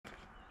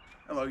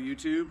Hello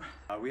YouTube.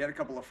 We had a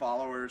couple of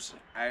followers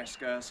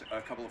ask us a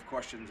couple of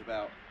questions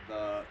about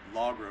the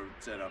log road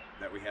setup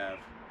that we have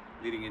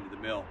leading into the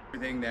mill.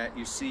 Everything that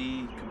you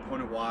see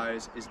component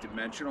wise is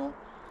dimensional.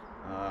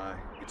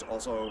 It's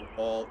also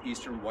all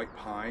eastern white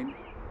pine.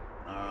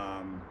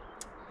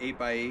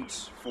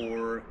 8x8s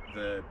for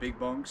the big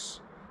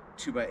bunks,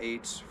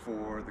 2x8s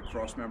for the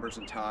cross members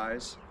and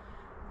ties.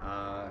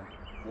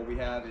 What we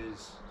have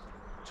is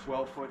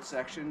 12-foot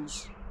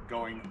sections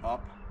going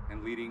up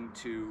and leading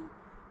to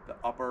the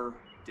upper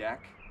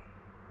deck,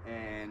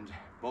 and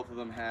both of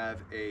them have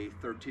a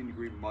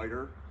 13-degree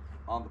miter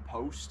on the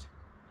post.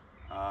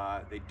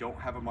 They don't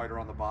have a miter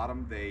on the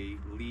bottom. They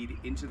lead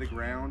into the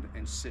ground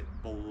and sit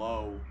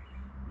below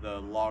the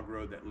log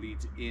road that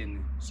leads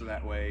in, so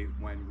that way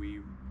when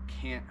we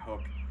can't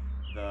hook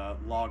the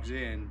logs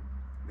in,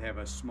 they have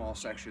a small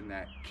section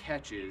that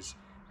catches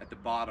at the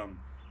bottom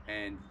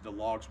and the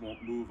logs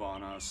won't move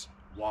on us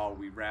while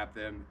we wrap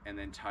them and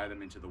then tie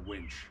them into the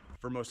winch.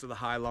 For most of the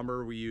high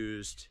lumber, we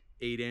used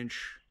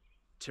 8-inch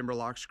timber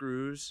lock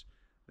screws.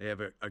 They have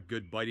a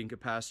good biting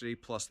capacity,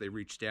 plus they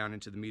reach down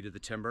into the meat of the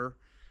timber.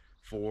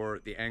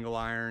 For the angle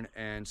iron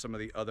and some of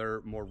the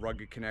other more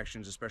rugged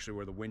connections, especially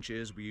where the winch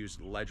is, we use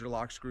ledger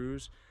lock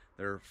screws.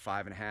 They're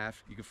 5.5.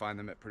 You can find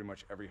them at pretty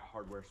much every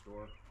hardware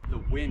store.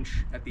 The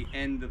winch at the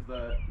end of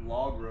the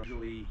log road,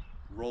 usually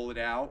roll it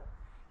out,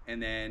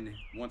 and then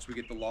once we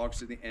get the logs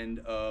to the end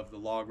of the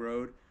log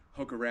road,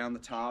 hook around the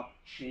top,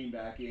 chain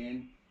back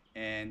in,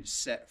 and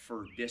set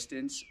for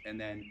distance, and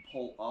then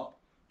pull up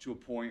to a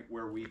point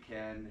where we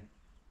can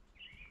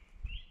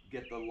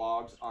get the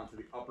logs onto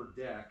the upper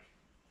deck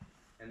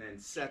and then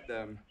set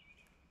them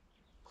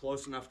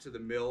close enough to the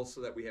mill so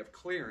that we have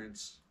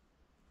clearance,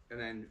 and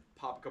then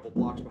pop a couple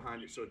blocks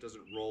behind it so it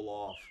doesn't roll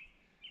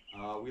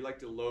off. We like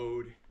to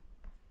load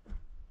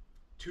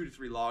 2 to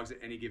 3 logs at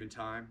any given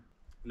time.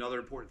 Another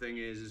important thing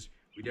is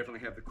we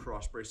definitely have the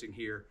cross bracing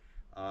here.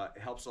 It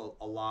helps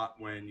a lot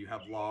when you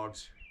have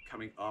logs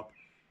coming up.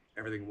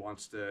 Everything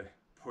wants to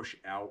push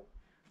out.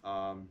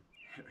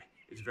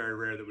 It's very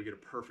rare that we get a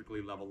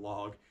perfectly level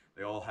log.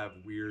 They all have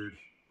weird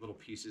little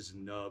pieces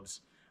and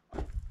nubs.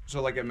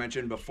 So like I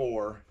mentioned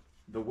before,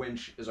 the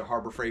winch is a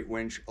Harbor Freight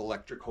winch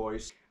electric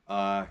hoist.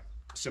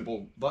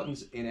 Simple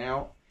buttons in,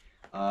 out.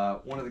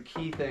 One of the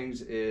key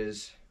things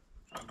is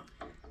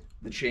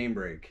the chain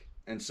brake.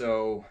 And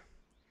so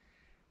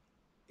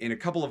in a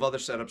couple of other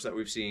setups that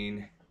we've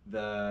seen,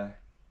 the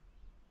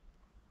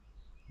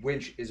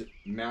winch is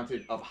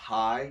mounted up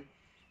high,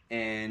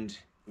 and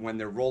when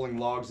they're rolling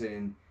logs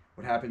in,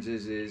 what happens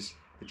is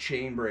the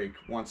chain brake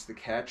wants to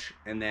catch,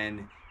 and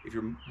then if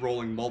you're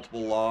rolling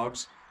multiple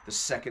logs, the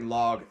second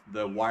log,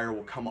 the wire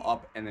will come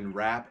up and then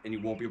wrap, and you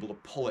won't be able to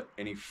pull it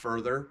any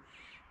further.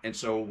 And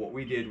so what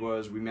we did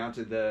was we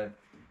mounted the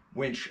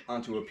winch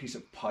onto a piece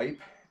of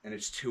pipe, and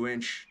it's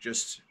 2-inch,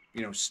 just,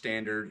 you know,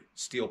 standard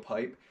steel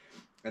pipe.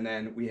 And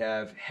then we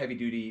have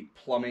heavy-duty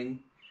plumbing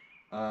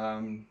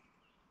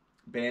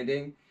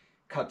banding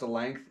cut to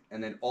length,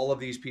 and then all of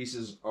these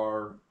pieces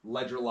are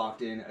ledger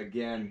locked in,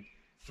 again,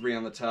 3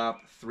 on the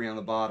top, 3 on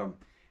the bottom.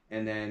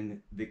 And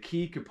then the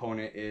key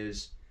component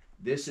is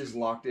this is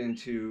locked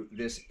into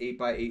this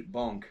 8x8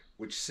 bunk,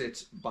 which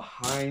sits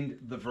behind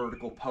the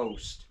vertical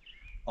post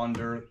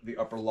under the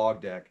upper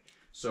log deck.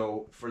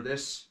 So for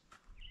this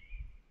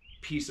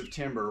piece of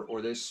timber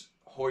or this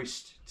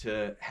hoist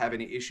to have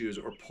any issues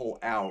or pull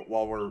out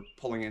while we're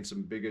pulling in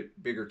some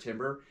bigger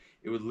timber,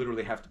 it would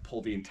literally have to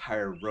pull the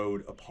entire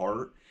road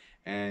apart.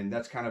 And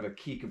that's kind of a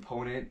key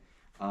component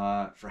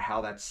for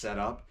how that's set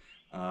up.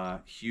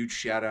 Huge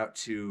shout out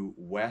to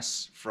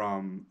Wes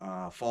from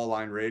Fall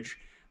Line Ridge.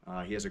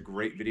 He has a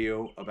great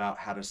video about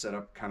how to set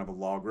up kind of a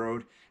log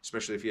road,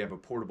 especially if you have a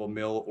portable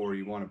mill or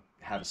you want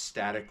to have a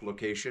static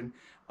location.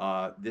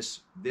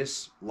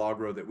 This log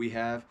road that we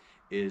have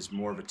is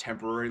more of a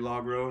temporary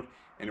log road,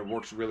 and it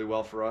works really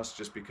well for us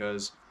just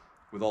because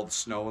with all the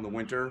snow in the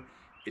winter,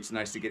 it's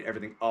nice to get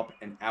everything up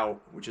and out,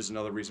 which is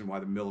another reason why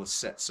the mill is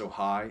set so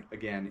high,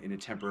 again, in a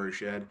temporary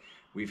shed.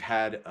 We've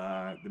had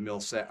the mill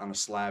set on a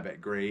slab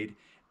at grade,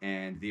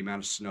 and the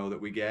amount of snow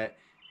that we get,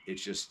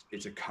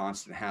 it's a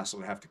constant hassle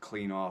to have to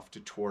clean off, to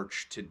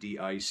torch, to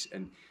de-ice.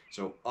 And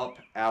so up,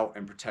 out,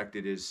 and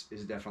protected is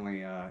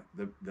definitely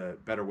the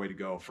better way to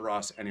go for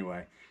us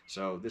anyway.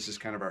 So this is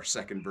kind of our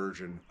second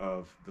version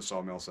of the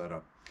Sawmill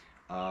setup.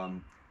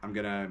 I'm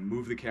gonna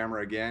move the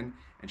camera again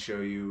and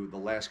show you the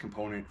last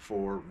component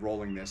for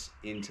rolling this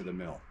into the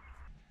mill.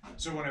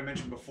 So when I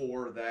mentioned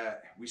before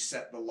that we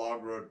set the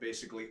log road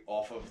basically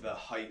off of the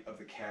height of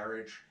the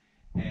carriage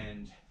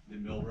and the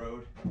mill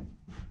road,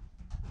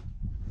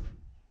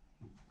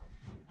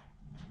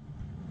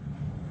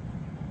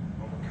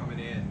 when we're coming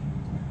in,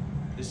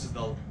 this is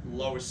the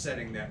lowest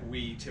setting that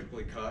we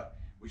typically cut,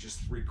 which is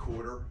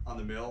 3/4 on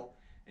the mill.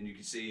 And you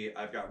can see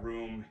I've got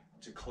room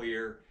to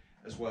clear,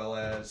 as well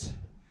as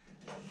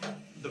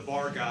the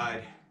bar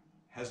guide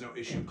has no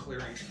issue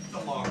clearing the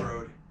log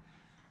road.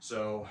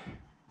 So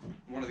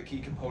one of the key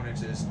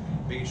components is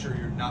making sure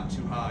you're not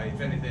too high. If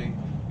anything,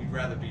 you'd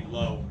rather be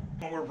low.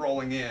 When we're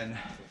rolling in,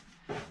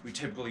 we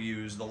typically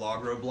use the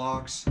log road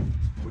blocks,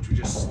 which we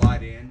just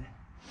slide in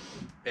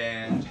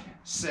and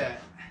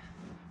set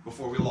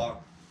before we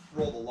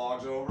roll the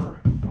logs over.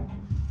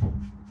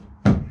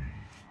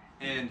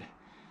 And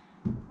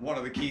one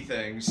of the key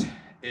things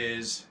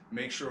is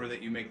make sure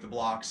that you make the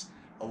blocks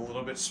a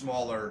little bit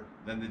smaller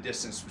than the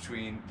distance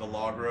between the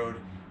log road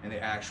and the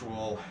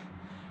actual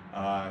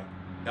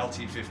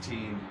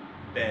LT15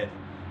 bed,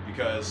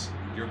 because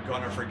you're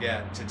gonna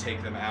forget to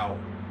take them out.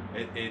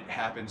 It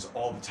happens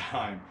all the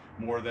time,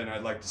 more than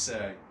I'd like to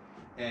say.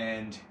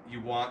 And you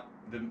want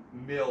the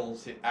mill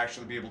to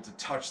actually be able to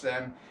touch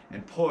them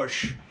and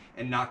push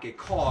and not get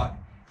caught,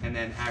 and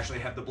then actually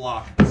have the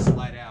block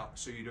slide out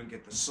so you don't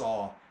get the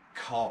saw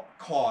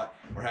caught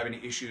or have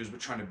any issues with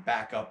trying to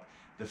back up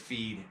the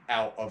feed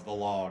out of the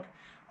log.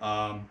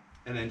 And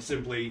then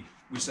simply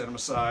we set them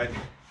aside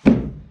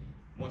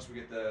once we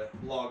get the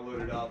log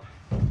loaded up,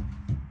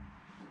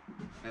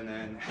 and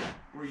then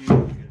we're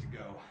usually good to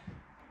go.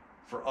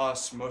 For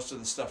us, most of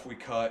the stuff we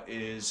cut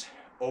is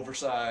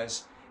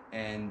oversized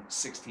and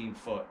 16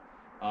 foot.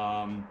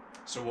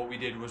 So what we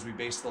did was we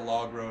based the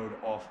log road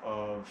off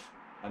of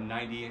a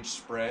 90-inch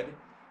spread,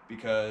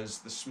 because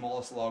the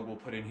smallest log we'll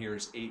put in here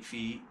is 8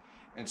 feet.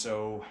 And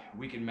so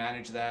we can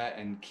manage that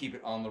and keep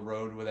it on the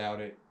road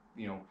without it,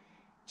 you know,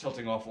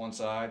 tilting off one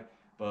side.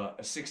 But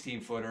a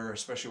 16-footer,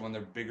 especially when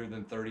they're bigger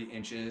than 30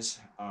 inches,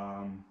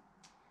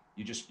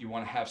 you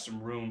want to have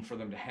some room for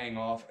them to hang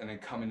off and then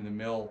come into the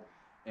mill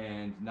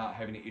and not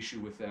have any issue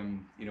with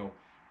them, you know,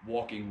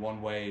 walking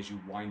one way as you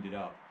wind it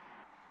up.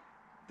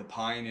 The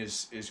pine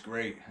is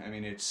great. I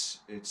mean,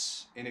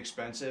 it's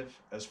inexpensive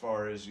as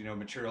far as, you know,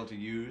 material to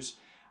use,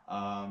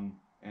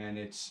 and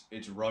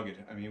it's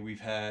rugged. I mean, we've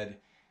had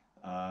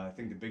I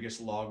think the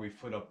biggest log we've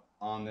put up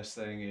on this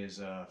thing is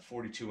a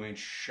 42-inch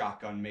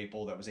shotgun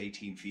maple that was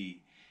 18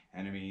 feet.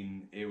 And I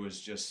mean, it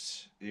was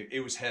just,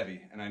 it was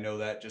heavy. And I know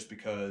that just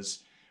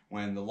because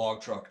when the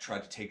log truck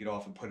tried to take it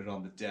off and put it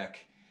on the deck,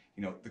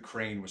 you know, the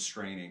crane was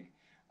straining.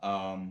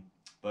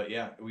 But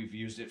yeah, we've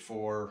used it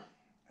for,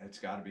 it's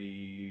got to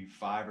be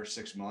 5 or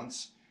 6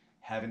 months.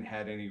 Haven't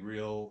had any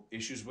real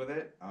issues with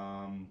it.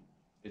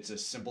 It's a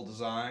simple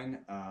design.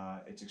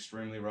 It's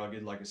extremely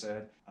rugged, like I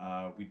said.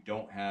 We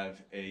don't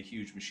have a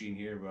huge machine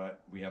here,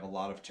 but we have a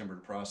lot of timber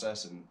to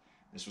process, and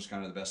this was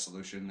kind of the best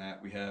solution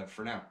that we have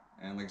for now.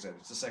 And like I said,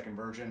 it's the second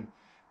version.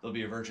 There'll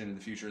be a version in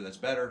the future that's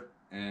better,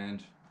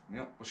 and you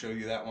know, we'll show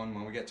you that one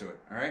when we get to it.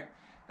 All right?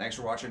 Thanks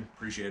for watching.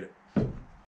 Appreciate it.